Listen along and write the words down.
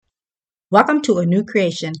Welcome to A New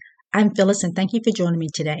Creation. I'm Phyllis and thank you for joining me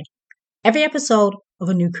today. Every episode of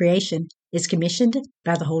A New Creation is commissioned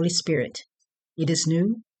by the Holy Spirit. It is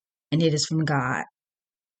new and it is from God.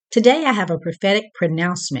 Today I have a prophetic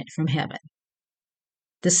pronouncement from heaven.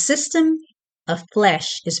 The system of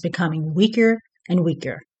flesh is becoming weaker and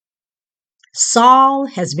weaker. Saul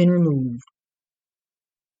has been removed.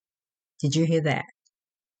 Did you hear that?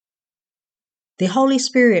 The Holy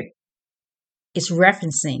Spirit is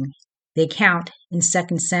referencing the account in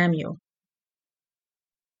 2 Samuel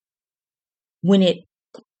when it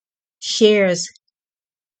shares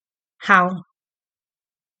how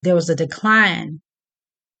there was a decline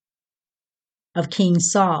of King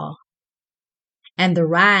Saul and the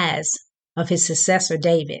rise of his successor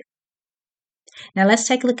David. Now let's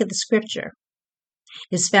take a look at the scripture.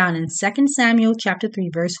 It's found in 2 Samuel chapter 3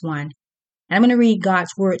 verse 1. And I'm going to read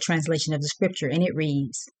God's word translation of the scripture, and it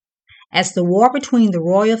reads, "As the war between the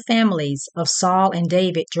royal families of Saul and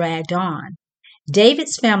David dragged on,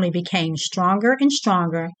 David's family became stronger and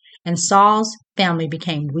stronger, and Saul's family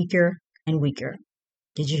became weaker and weaker."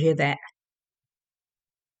 Did you hear that?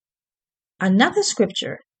 Another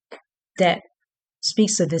scripture that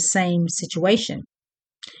speaks of this same situation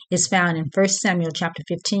is found in 1 Samuel chapter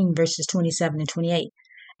 15, verses 27 and 28.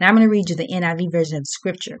 Now I'm going to read you the NIV version of the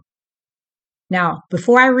scripture. Now,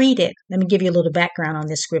 before I read it, let me give you a little background on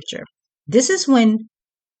this scripture. This is when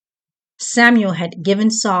Samuel had given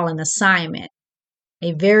Saul an assignment,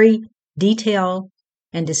 a very detailed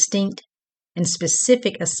and distinct and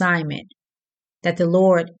specific assignment that the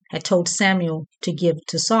Lord had told Samuel to give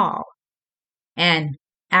to Saul. And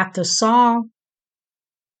after Saul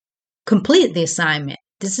completed the assignment,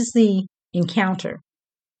 this is the encounter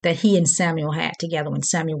that he and Samuel had together when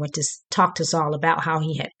Samuel went to talk to Saul about how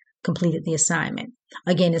he had completed the assignment.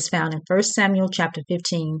 Again, it's found in 1 Samuel chapter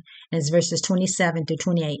 15, and it's verses 27 to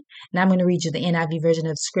 28. And I'm going to read you the NIV version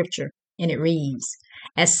of the scripture, and it reads,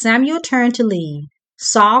 "As Samuel turned to leave,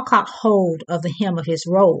 Saul caught hold of the hem of his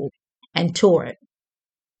robe and tore it.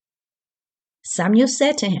 Samuel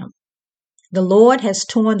said to him, 'The Lord has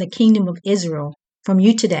torn the kingdom of Israel from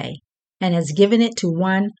you today and has given it to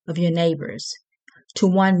one of your neighbors, to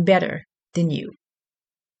one better than you.'"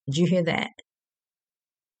 Did you hear that?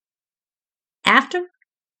 After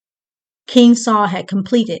King Saul had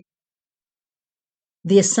completed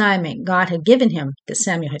the assignment God had given him that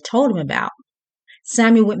Samuel had told him about,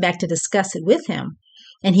 Samuel went back to discuss it with him,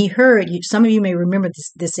 and he heard, some of you may remember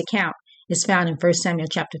this account, it's found in 1 Samuel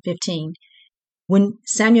chapter 15. When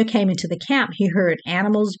Samuel came into the camp, he heard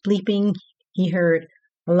animals bleeping, he heard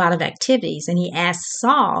a lot of activities, and he asked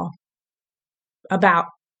Saul about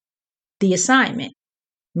the assignment.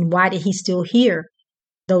 And why did he still hear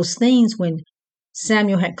those things when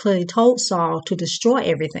Samuel had clearly told Saul to destroy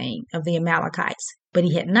everything of the Amalekites, but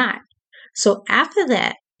he had not. So after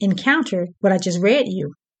that encounter, what I just read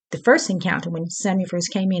you, the first encounter when Samuel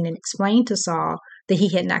first came in and explained to Saul that he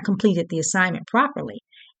had not completed the assignment properly,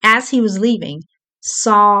 as he was leaving,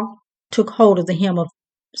 Saul took hold of the hem of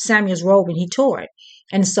Samuel's robe and he tore it.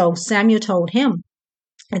 And so Samuel told him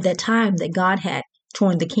at that time that God had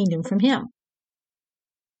torn the kingdom from him.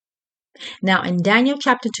 Now in Daniel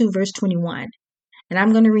chapter 2 verse 21, and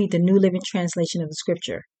I'm going to read the New Living Translation of the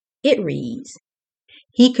scripture. It reads,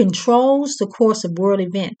 "He controls the course of world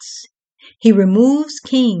events. He removes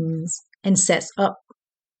kings and sets up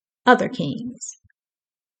other kings."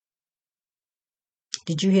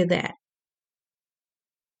 Did you hear that?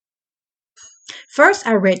 First,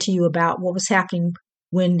 I read to you about what was happening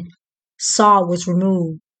when Saul was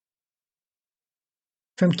removed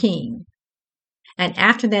from king. And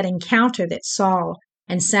after that encounter that Saul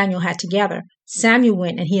and Samuel had together, Samuel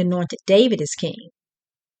went and he anointed David as king.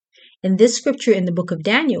 In this scripture in the book of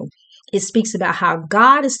Daniel, it speaks about how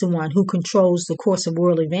God is the one who controls the course of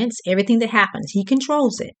world events. Everything that happens, he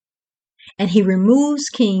controls it. And he removes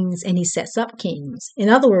kings and he sets up kings. In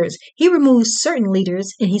other words, he removes certain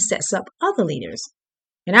leaders and he sets up other leaders.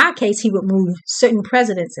 In our case, he would remove certain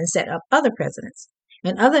presidents and set up other presidents.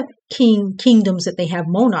 In other kingdoms that they have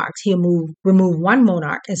monarchs, he'll remove one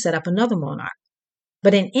monarch and set up another monarch.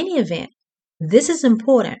 But in any event, this is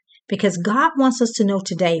important because God wants us to know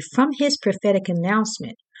today from his prophetic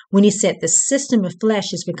announcement when he said the system of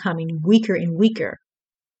flesh is becoming weaker and weaker.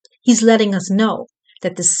 He's letting us know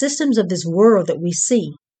that the systems of this world that we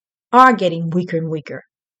see are getting weaker and weaker.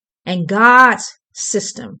 And God's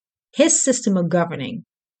system, his system of governing,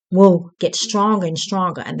 will get stronger and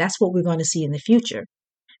stronger. And that's what we're going to see in the future.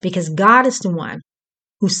 Because God is the one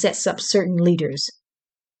who sets up certain leaders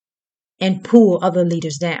and pull other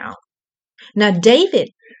leaders down. Now, David,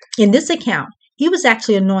 in this account, he was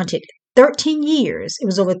actually anointed 13 years. It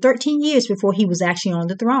was over 13 years before he was actually on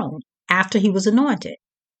the throne, after he was anointed.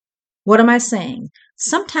 What am I saying?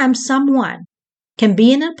 Sometimes someone can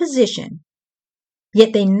be in a position,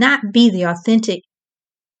 yet they not be the authentic,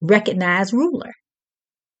 recognized ruler.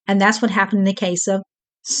 And that's what happened in the case of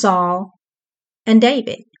Saul and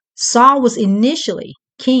David. Saul was initially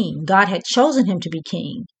king. God had chosen him to be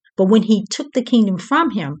king. But when he took the kingdom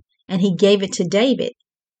from him and he gave it to David,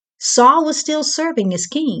 Saul was still serving as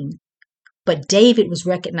king, but David was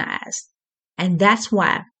recognized. And that's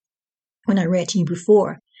why, when I read to you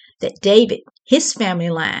before, that David, his family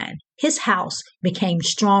line, his house became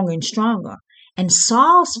stronger and stronger. And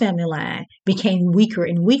Saul's family line became weaker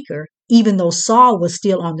and weaker, even though Saul was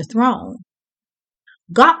still on the throne.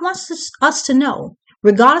 God wants us to know,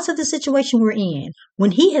 regardless of the situation we're in,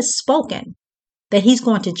 when he has spoken that he's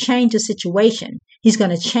going to change a situation, he's going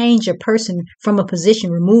to change a person from a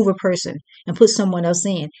position, remove a person, and put someone else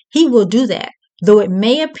in. He will do that. Though it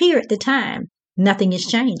may appear at the time, nothing is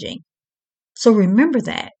changing. So remember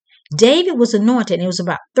that. David was anointed, and it was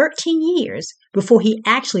about 13 years before he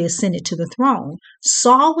actually ascended to the throne.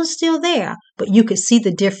 Saul was still there, but you could see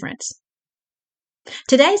the difference.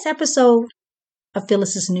 Today's episode of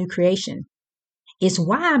Phyllis's New Creation is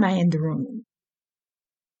Why Am I in the Room?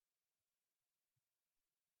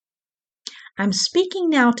 I'm speaking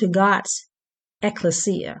now to God's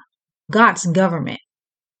ecclesia, God's government.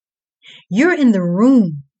 You're in the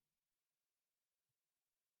room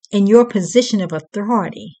in your position of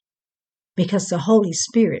authority because the Holy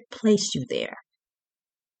Spirit placed you there.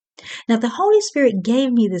 Now, the Holy Spirit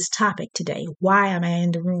gave me this topic today, why am I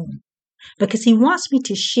in the room? Because he wants me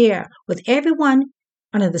to share with everyone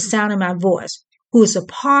under the sound of my voice who is a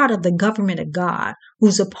part of the government of God,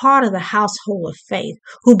 who's a part of the household of faith,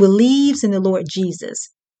 who believes in the Lord Jesus,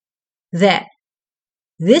 that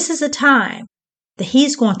this is a time that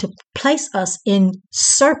he's going to place us in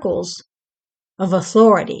circles of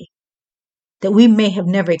authority that we may have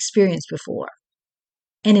never experienced before.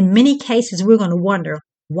 And in many cases, we're going to wonder,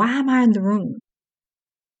 why am I in the room?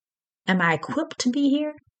 Am I equipped to be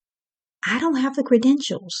here? I don't have the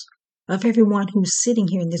credentials of everyone who's sitting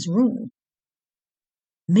here in this room.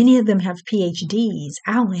 Many of them have PhDs.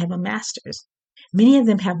 I only have a master's. Many of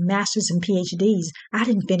them have masters and PhDs. I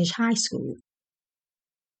didn't finish high school.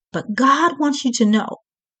 But God wants you to know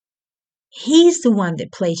he's the one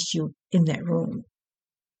that placed you in that room.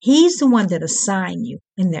 He's the one that assigned you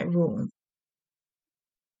in that room.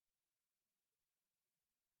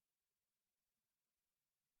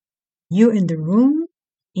 You're in the room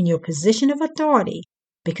in your position of authority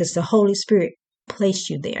because the Holy Spirit placed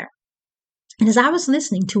you there. And as I was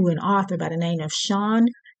listening to an author by the name of Shawn,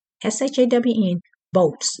 S-H-A-W-N,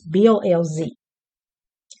 Bolz, B-O-L-Z,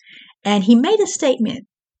 and he made a statement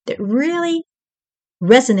that really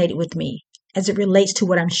resonated with me as it relates to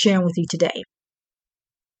what I'm sharing with you today.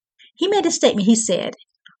 He made a statement. He said,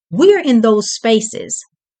 we are in those spaces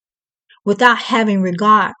without having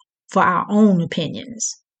regard for our own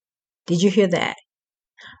opinions. Did you hear that?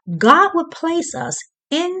 God would place us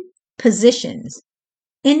in positions,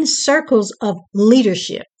 in circles of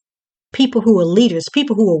leadership, people who are leaders,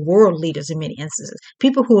 people who are world leaders in many instances,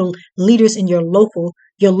 people who are leaders in your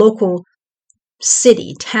local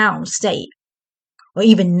city, town, state, or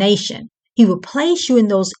even nation. He will place you in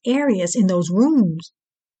those areas, in those rooms.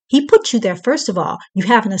 He put you there. First of all, you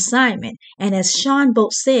have an assignment. And as Shawn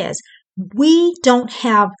Bolz says, we don't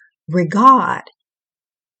have regard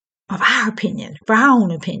of our opinion, for our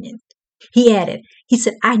own opinion. He added, he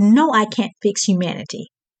said, I know I can't fix humanity.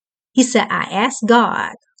 He said, I asked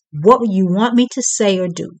God, what would you want me to say or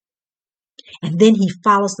do? And then he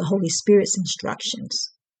follows the Holy Spirit's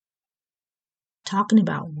instructions. Talking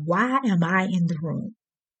about why am I in the room?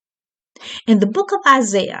 In the book of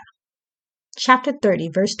Isaiah, chapter 30,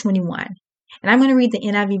 verse 21, and I'm going to read the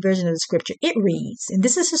NIV version of the scripture. It reads, and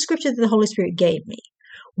this is the scripture that the Holy Spirit gave me.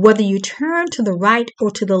 Whether you turn to the right or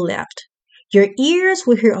to the left, your ears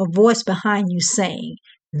will hear a voice behind you saying,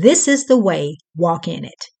 this is the way, walk in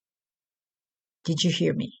it. Did you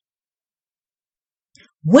hear me?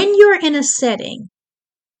 When you're in a setting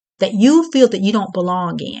that you feel that you don't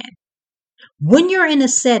belong in, when you're in a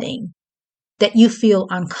setting that you feel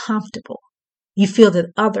uncomfortable, you feel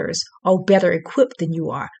that others are better equipped than you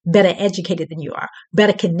are, better educated than you are,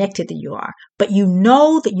 better connected than you are, but you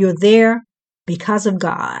know that you're there because of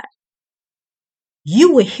God,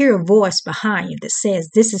 you will hear a voice behind you that says,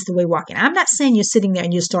 this is the way walking. I'm not saying you're sitting there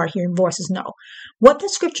and you start hearing voices. No. What the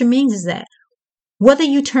scripture means is that whether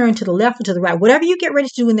you turn to the left or to the right, whatever you get ready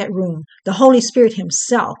to do in that room, the Holy Spirit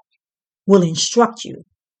himself will instruct you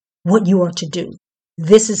what you are to do.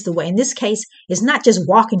 This is the way. In this case, it's not just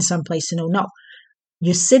walking someplace to know. No,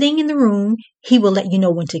 you're sitting in the room. He will let you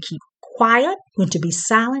know when to keep quiet, when to be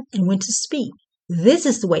silent, and when to speak. This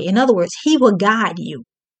is the way. In other words, he will guide you.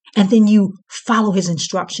 And then you follow his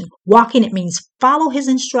instruction. Walk in it means follow his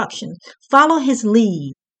instruction, follow his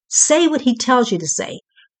lead, say what he tells you to say.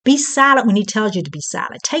 Be silent when he tells you to be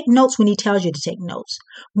silent. Take notes when he tells you to take notes.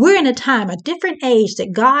 We're in a time, a different age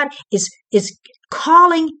that God is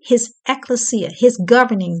calling his ecclesia, his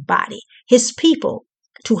governing body, his people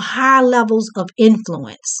to higher levels of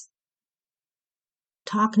influence.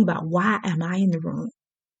 Talking about why am I in the room?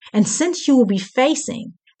 And since you will be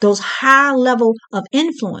facing those higher level of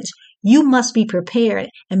influence, you must be prepared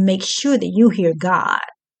and make sure that you hear God.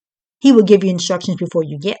 He will give you instructions before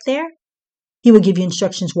you get there. He will give you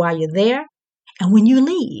instructions while you're there and when you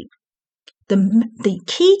leave. The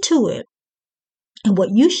key to it and what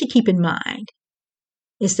you should keep in mind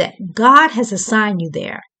is that God has assigned you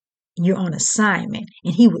there. You're on assignment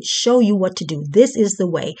and he would show you what to do. This is the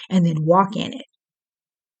way, and then walk in it.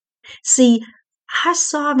 See, our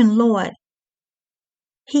sovereign Lord,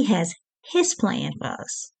 he has his plan for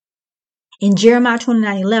us. In Jeremiah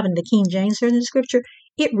 29:11, the King James Version of Scripture,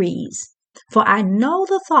 it reads, "For I know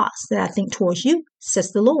the thoughts that I think towards you,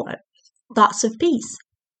 says the Lord, thoughts of peace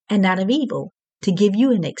and not of evil, to give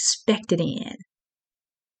you an expected end."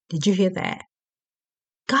 Did you hear that?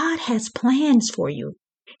 God has plans for you.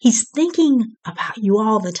 He's thinking about you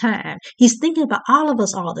all the time. He's thinking about all of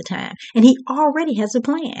us all the time. And he already has a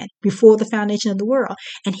plan before the foundation of the world.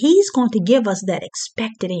 And he's going to give us that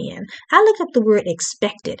expected end. I looked up the word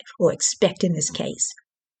expected, or expect in this case.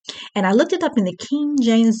 And I looked it up in the King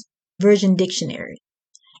James Version Dictionary.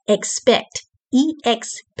 Expect,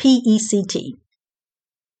 E-X-P-E-C-T.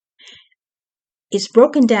 It's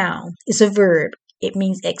broken down. It's a verb. It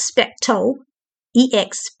means expecto,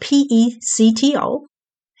 E-X-P-E-C-T-O.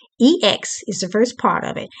 E-X is the first part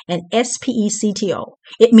of it, and S-P-E-C-T-O.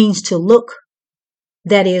 It means to look,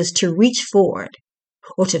 that is, to reach forward,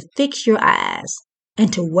 or to fix your eyes,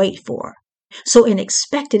 and to wait for. So an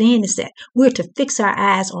expected end is that we're to fix our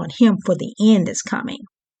eyes on him for the end that's coming,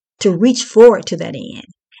 to reach forward to that end,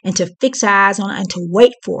 and to fix our eyes on it and to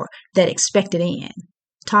wait for that expected end.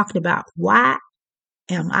 Talking about why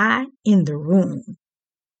am I in the room?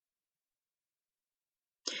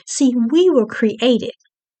 See, we were created,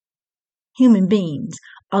 human beings,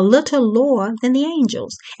 a little lower than the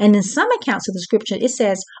angels. And in some accounts of the scripture, it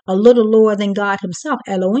says a little lower than God himself,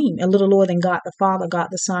 Elohim, a little lower than God the Father, God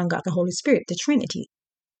the Son, God the Holy Spirit, the Trinity.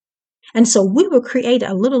 And so we were created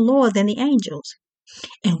a little lower than the angels.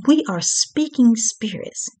 And we are speaking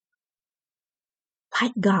spirits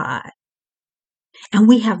like God. And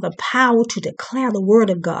we have the power to declare the word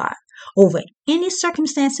of God over any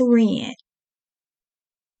circumstance that we're in.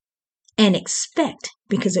 And expect,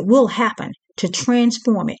 because it will happen, to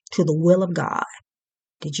transform it to the will of God.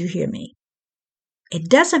 Did you hear me? It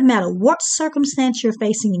doesn't matter what circumstance you're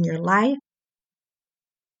facing in your life,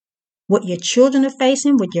 what your children are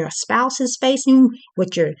facing, what your spouse is facing,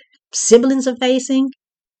 what your siblings are facing,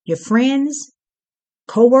 your friends,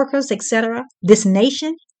 co-workers, etc., this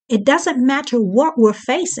nation. It doesn't matter what we're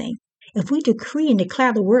facing. If we decree and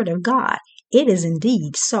declare the word of God, it is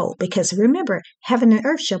indeed so. Because remember, heaven and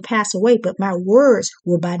earth shall pass away, but my words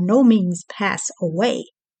will by no means pass away.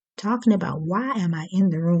 Talking about why am I in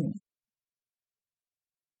the room?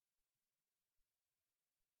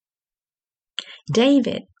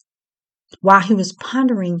 David, while he was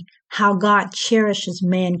pondering how God cherishes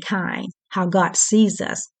mankind, how God sees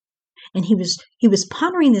us, and he was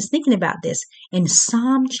pondering this, thinking about this in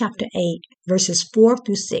Psalm chapter 8, verses 4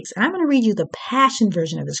 through 6. And I'm going to read you the Passion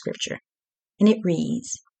version of the scripture. And it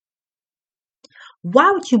reads,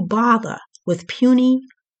 "Why would you bother with puny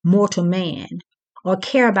mortal man or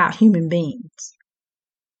care about human beings?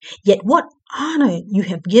 Yet what honor you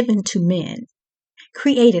have given to men,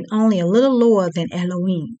 created only a little lower than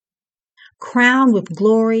Elohim, crowned with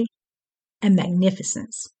glory and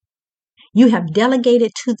magnificence. You have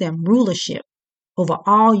delegated to them rulership over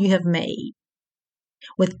all you have made,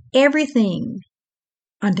 with everything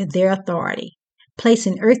under their authority,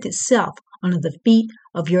 placing earth itself under the feet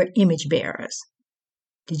of your image bearers."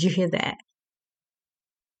 Did you hear that?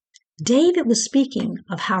 David was speaking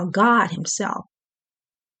of how God himself,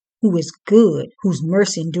 who is good, whose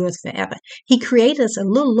mercy endureth forever, he created us a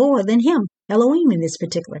little lower than him, Elohim in this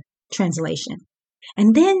particular translation.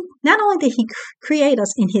 And then not only did he create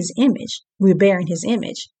us in his image, we're bearing his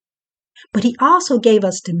image, but he also gave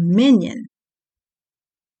us dominion.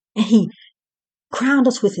 And he crowned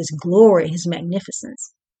us with his glory, his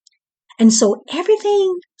magnificence. And so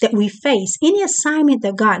everything that we face, any assignment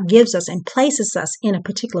that God gives us and places us in a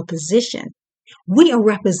particular position, we are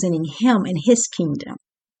representing him and his kingdom.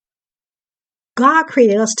 God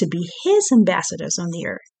created us to be his ambassadors on the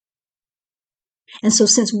earth. And so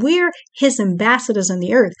since we're his ambassadors on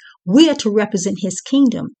the earth, we are to represent his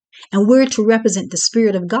kingdom, and we're to represent the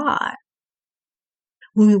Spirit of God.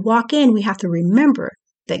 When we walk in, we have to remember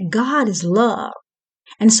that God is love.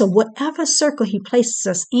 And so whatever circle he places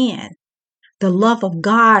us in, the love of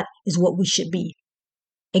God is what we should be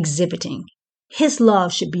exhibiting. His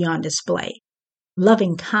love should be on display.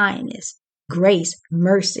 Loving kindness, grace,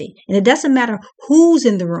 mercy. And it doesn't matter who's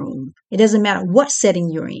in the room. It doesn't matter what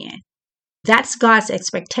setting you're in. That's God's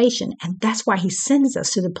expectation. And that's why he sends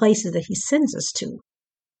us to the places that he sends us to.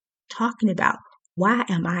 Talking about, why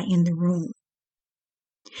am I in the room?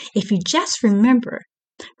 If you just remember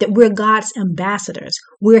that we're God's ambassadors,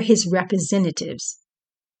 we're his representatives,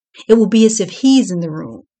 it will be as if he's in the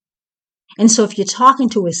room. And so if you're talking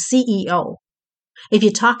to a CEO, if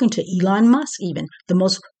you're talking to Elon Musk, even the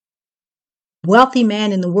most wealthy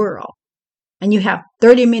man in the world, and you have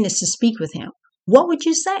 30 minutes to speak with him, what would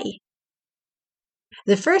you say?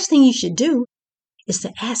 The first thing you should do is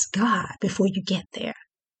to ask God before you get there.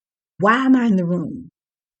 Why am I in the room?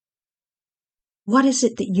 What is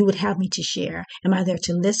it that you would have me to share? Am I there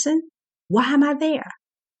to listen? Why am I there?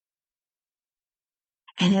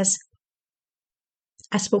 And as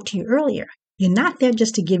I spoke to you earlier, you're not there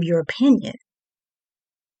just to give your opinion.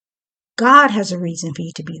 God has a reason for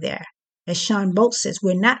you to be there. As Sean Boltz says,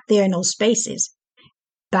 we're not there in those spaces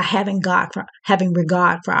by having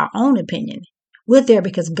regard for our own opinion. We're there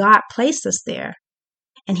because God placed us there,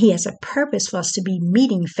 and he has a purpose for us to be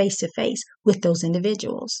meeting face to face with those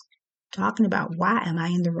individuals. Talking about, why am I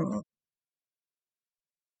in the room?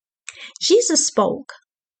 Jesus spoke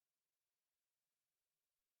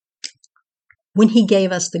when he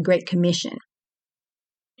gave us the Great Commission.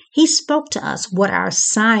 He spoke to us what our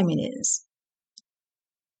assignment is.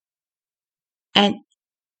 And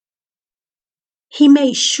he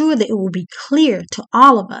made sure that it will be clear to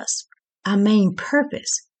all of us our main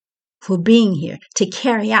purpose for being here, to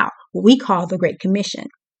carry out what we call the Great Commission.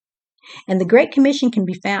 And the Great Commission can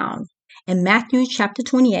be found in Matthew chapter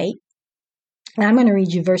 28. And I'm going to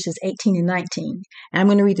read you verses 18 and 19. And I'm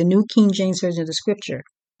going to read the New King James Version of the scripture.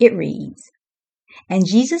 It reads, "And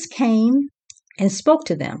Jesus came and spoke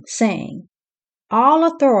to them, saying, All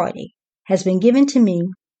authority has been given to me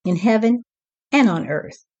in heaven and on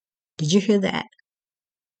earth." Did you hear that?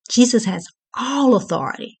 Jesus has all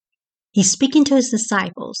authority. He's speaking to his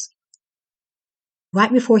disciples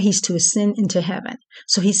right before he's to ascend into heaven.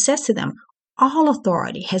 So he says to them, all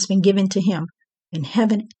authority has been given to him in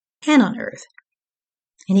heaven and on earth.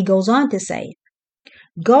 And he goes on to say,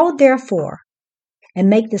 "Go therefore and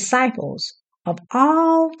make disciples of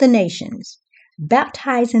all the nations,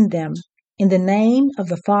 baptizing them in the name of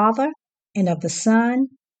the Father and of the Son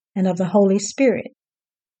and of the Holy Spirit,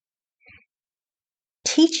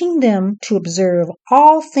 teaching them to observe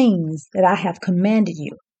all things that I have commanded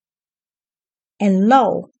you. And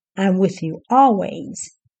lo, I am with you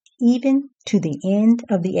always, even to the end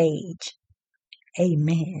of the age."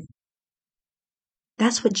 Amen.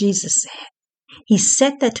 That's what Jesus said. He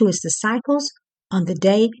said that to his disciples on the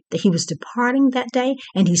day that he was departing that day,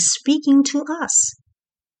 and he's speaking to us.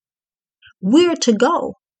 We're to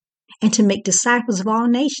go and to make disciples of all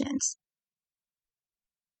nations.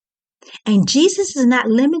 And Jesus is not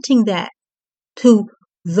limiting that to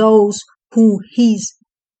those who he's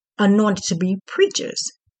anointed to be preachers.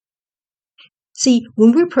 See,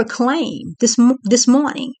 when we proclaim this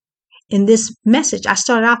morning in this message, I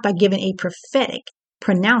started off by giving a prophetic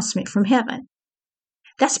pronouncement from heaven.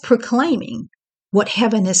 That's proclaiming what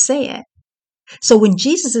heaven has said. So when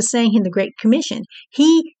Jesus is saying in the Great Commission,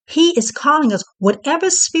 he is calling us, whatever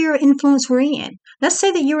sphere of influence we're in. Let's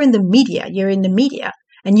say that you're in the media,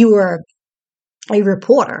 and you are a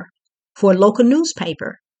reporter for a local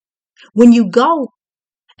newspaper. When you go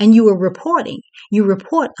and you are reporting, you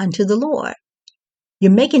report unto the Lord.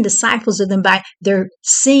 You're making disciples of them by their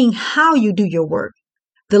seeing how you do your work,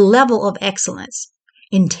 the level of excellence,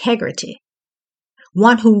 integrity,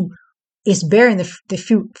 one who is bearing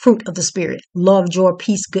the fruit of the Spirit: love, joy,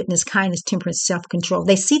 peace, goodness, kindness, temperance, self-control.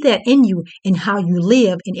 They see that in you, in how you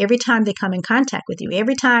live, and every time they come in contact with you,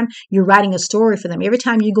 every time you're writing a story for them, every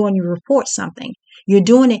time you go and you report something, you're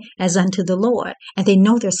doing it as unto the Lord, and they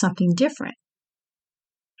know there's something different.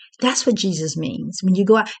 That's what Jesus means. When you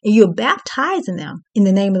go out and you're baptizing them in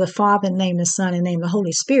the name of the Father, in the name of the Son, in the name of the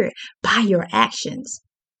Holy Spirit, by your actions,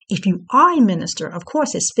 If you are a minister, of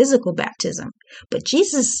course, it's physical baptism. But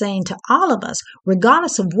Jesus is saying to all of us,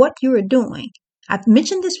 regardless of what you are doing, I've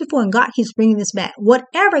mentioned this before and God keeps bringing this back.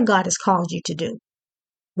 Whatever God has called you to do,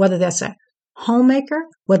 whether that's a homemaker,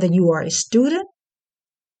 whether you are a student,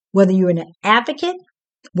 whether you're an advocate,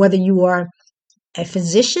 whether you are a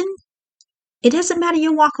physician, it doesn't matter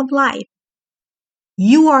your walk of life.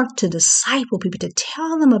 You are to disciple people, to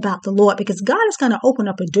tell them about the Lord, because God is going to open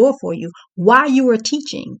up a door for you while you are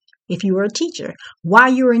teaching. If you are a teacher,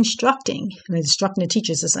 while you're instructing the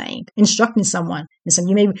teacher is the same, instructing someone. And so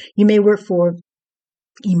you may work for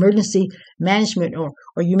emergency management,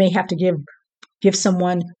 or you may have to give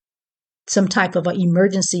someone some type of an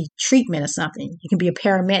emergency treatment or something. You can be a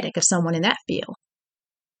paramedic or someone in that field.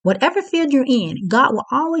 Whatever field you're in, God will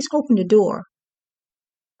always open the door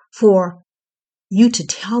for you to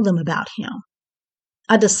tell them about him.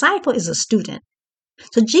 A disciple is a student.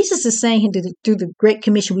 So Jesus is saying through the Great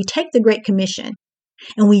Commission, we take the Great Commission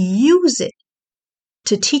and we use it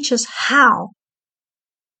to teach us how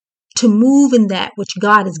to move in that which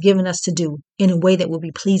God has given us to do in a way that will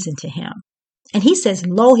be pleasing to him. And he says,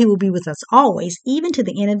 lo, he will be with us always, even to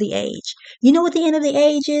the end of the age. You know what the end of the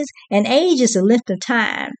age is? An age is the length of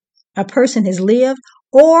time a person has lived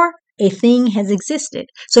or a thing has existed.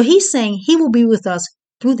 So he's saying he will be with us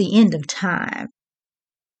through the end of time.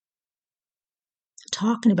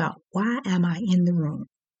 Talking about, why am I in the room?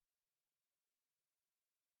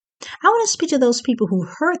 I want to speak to those people who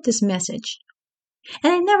heard this message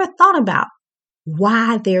and they never thought about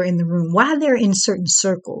why they're in the room, why they're in certain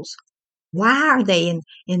circles. Why are they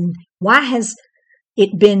why has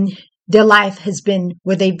it been, their life has been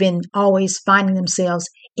where they've been always finding themselves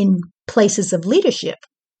in places of leadership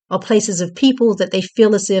or places of people that they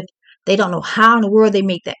feel as if they don't know how in the world they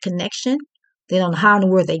make that connection. They don't know how in the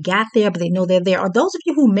world they got there, but they know they're there. Or those of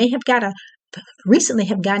you who may have recently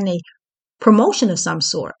have gotten a promotion of some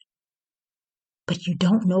sort, but you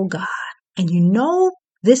don't know God. And you know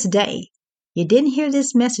this day, you didn't hear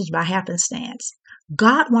this message by happenstance.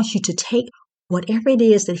 God wants you to take whatever it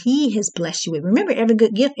is that he has blessed you with. Remember, every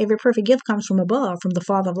good gift, every perfect gift comes from above, from the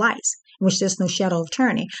Father of lights, in which there's no shadow of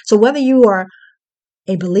turning. So whether you are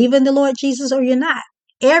a believer in the Lord Jesus or you're not,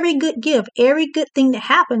 every good gift, every good thing that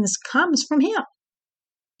happens comes from him.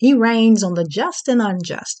 He reigns on the just and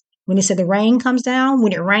unjust. When he said the rain comes down,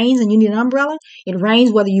 when it rains and you need an umbrella, it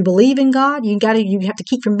rains whether you believe in God, you have to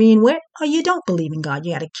keep from being wet, or you don't believe in God,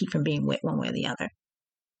 you got to keep from being wet one way or the other.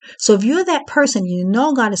 So if you're that person, you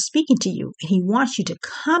know God is speaking to you and he wants you to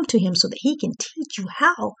come to him so that he can teach you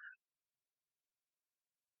how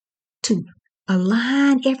to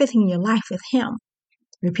align everything in your life with him.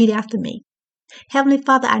 Repeat after me. Heavenly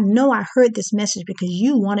Father, I know I heard this message because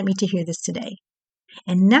you wanted me to hear this today.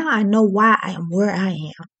 And now I know why I am where I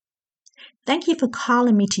am. Thank you for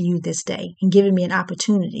calling me to you this day and giving me an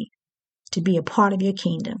opportunity to be a part of your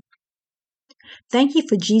kingdom. Thank you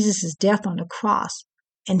for Jesus' death on the cross,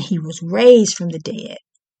 and he was raised from the dead.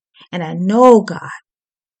 And I know, God,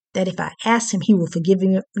 that if I ask him, he will forgive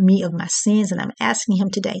me of my sins. And I'm asking him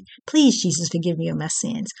today, please, Jesus, forgive me of my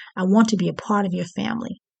sins. I want to be a part of your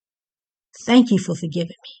family. Thank you for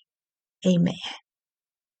forgiving me. Amen.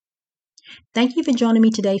 Thank you for joining me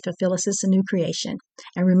today for Phyllis' A New Creation.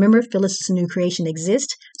 And remember, Phyllis' A New Creation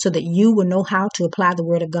exists so that you will know how to apply the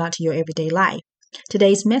Word of God to your everyday life.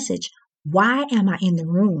 Today's message, why am I in the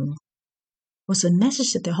room, was a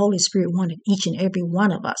message that the Holy Spirit wanted each and every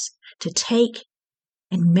one of us to take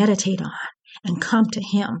and meditate on and come to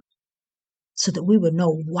him so that we would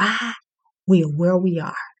know why we are where we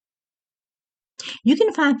are. You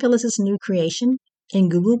can find Phyllis' A New Creation in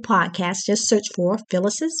Google Podcasts. Just search for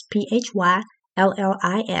Phyllis, Phyllis,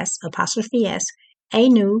 apostrophe S, A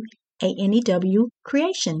New, A-N-E-W,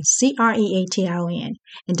 Creation, Creation.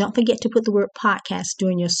 And don't forget to put the word podcast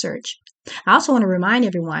during your search. I also want to remind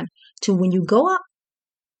everyone to, when you go up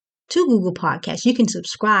to Google Podcasts, you can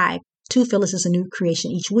subscribe to Phyllis' A New Creation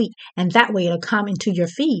each week. And that way it'll come into your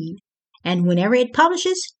feed. And whenever it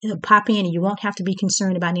publishes, it'll pop in and you won't have to be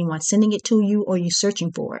concerned about anyone sending it to you or you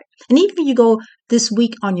searching for it. And even if you go this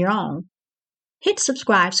week on your own, hit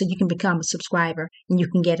subscribe so you can become a subscriber and you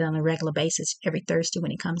can get it on a regular basis every Thursday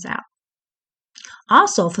when it comes out.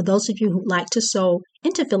 Also, for those of you who like to sow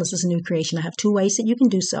into Phyllis' A New Creation, I have two ways that you can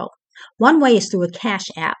do so. One way is through a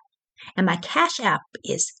Cash App. And my Cash App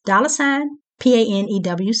is $PANEWC.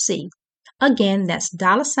 Again, that's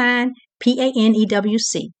 $PANEWC.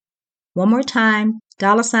 One more time,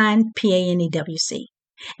 $PANEWC.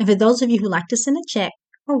 And for those of you who like to send a check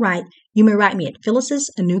or write, you may write me at Phyllis'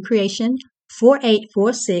 A New Creation,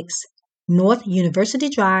 4846 North University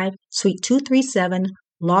Drive, Suite 237,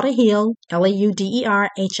 Lauderhill,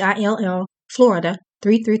 Lauderhill, Florida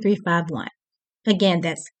 33351. Again,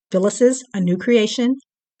 that's Phyllis's A New Creation,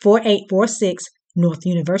 4846 North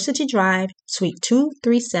University Drive, Suite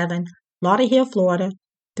 237, Lauderhill, Florida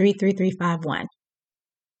 33351.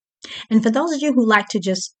 And for those of you who like to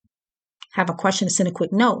just have a question to send a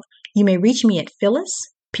quick note, you may reach me at Phyllis,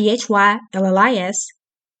 PHYLLIS,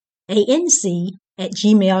 ANC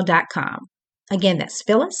 @gmail.com. Again, that's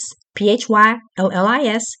Phyllis,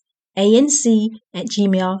 PHYLLIS, ANC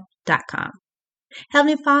 @gmail.com.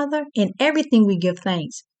 Heavenly Father, in everything we give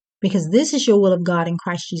thanks, because this is your will of God in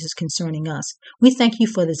Christ Jesus concerning us. We thank you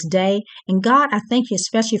for this day. And God, I thank you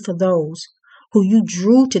especially for those who you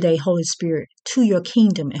drew today, Holy Spirit, to your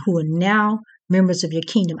kingdom and who are now members of your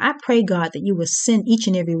kingdom. I pray, God, that you will send each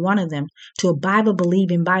and every one of them to a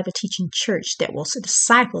Bible-believing, Bible-teaching church that will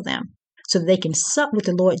disciple them so that they can sup with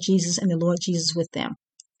the Lord Jesus and the Lord Jesus with them.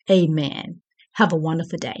 Amen. Have a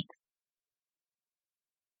wonderful day.